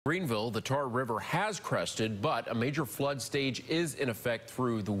Greenville, the Tar River has crested, but a major flood stage is in effect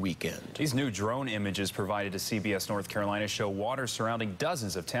through the weekend. These new drone images provided to CBS North Carolina show water surrounding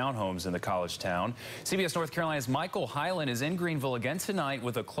dozens of townhomes in the college town. CBS North Carolina's Michael Hyland is in Greenville again tonight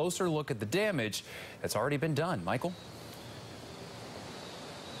with a closer look at the damage that's already been done. Michael?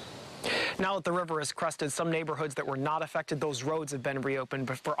 Now that the river has crested, some neighborhoods that were not affected, those roads have been reopened.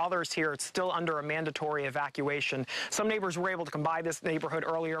 But for others here, it's still under a mandatory evacuation. Some neighbors were able to come by this neighborhood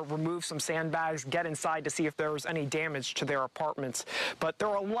earlier, remove some sandbags, get inside to see if there was any damage to their apartments. But there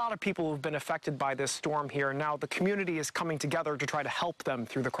are a lot of people who've been affected by this storm here. Now the community is coming together to try to help them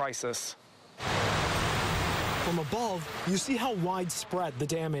through the crisis. From above, you see how widespread the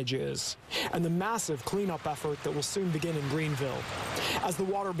damage is, and the massive cleanup effort that will soon begin in Greenville. As the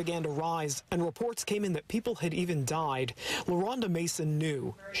water began to rise and reports came in that people had even died, LaRonda Mason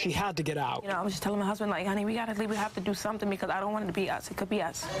knew she had to get out. I was just telling my husband, like, honey, we gotta leave. We have to do something because I don't want it to be us. It could be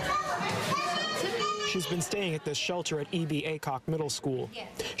us. She's been staying at this shelter at E.B. Aycock Middle School.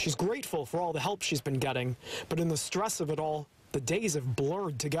 She's grateful for all the help she's been getting, but in the stress of it all, the days have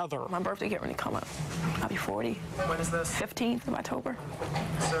blurred together. My birthday can't really come up. I'll be 40. When is this? 15th of October.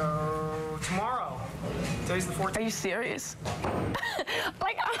 So tomorrow. Today's the 14th. Are you serious?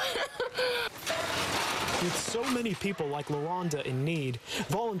 Like, With so many people like LaRonda in need,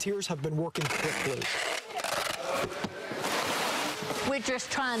 volunteers have been working quickly. We're just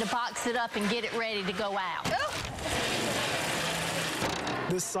trying to box it up and get it ready to go out.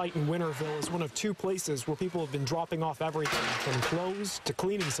 This site in Winterville is one of two places where people have been dropping off everything from clothes to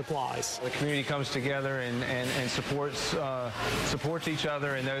cleaning supplies. The community comes together and supports each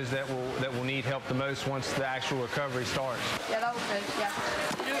other and those that will need help the most once the actual recovery starts. Yeah, that was good.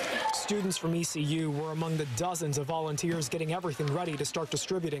 Yeah. Students from ECU were among the dozens of volunteers getting everything ready to start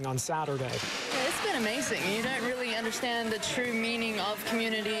distributing on Saturday. Yeah, it's been amazing. You don't really understand the true meaning of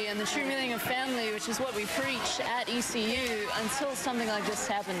community and the true meaning of family, which is what we preach at ECU, until something like this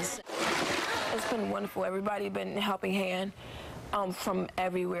happens. it's been wonderful. Everybody been a helping hand from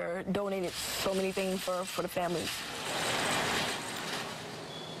everywhere, donated so many things for the families.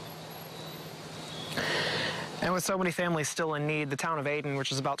 And with so many families still in need, the town of Ayden,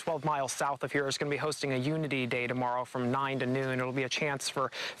 which is about 12 miles south of here, is going to be hosting a Unity Day tomorrow from 9 to noon. It'll be a chance for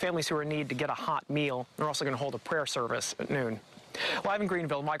families who are in need to get a hot meal. They're also going to hold a prayer service at noon. Live in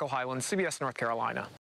Greenville, Michael Hyland, CBS North Carolina.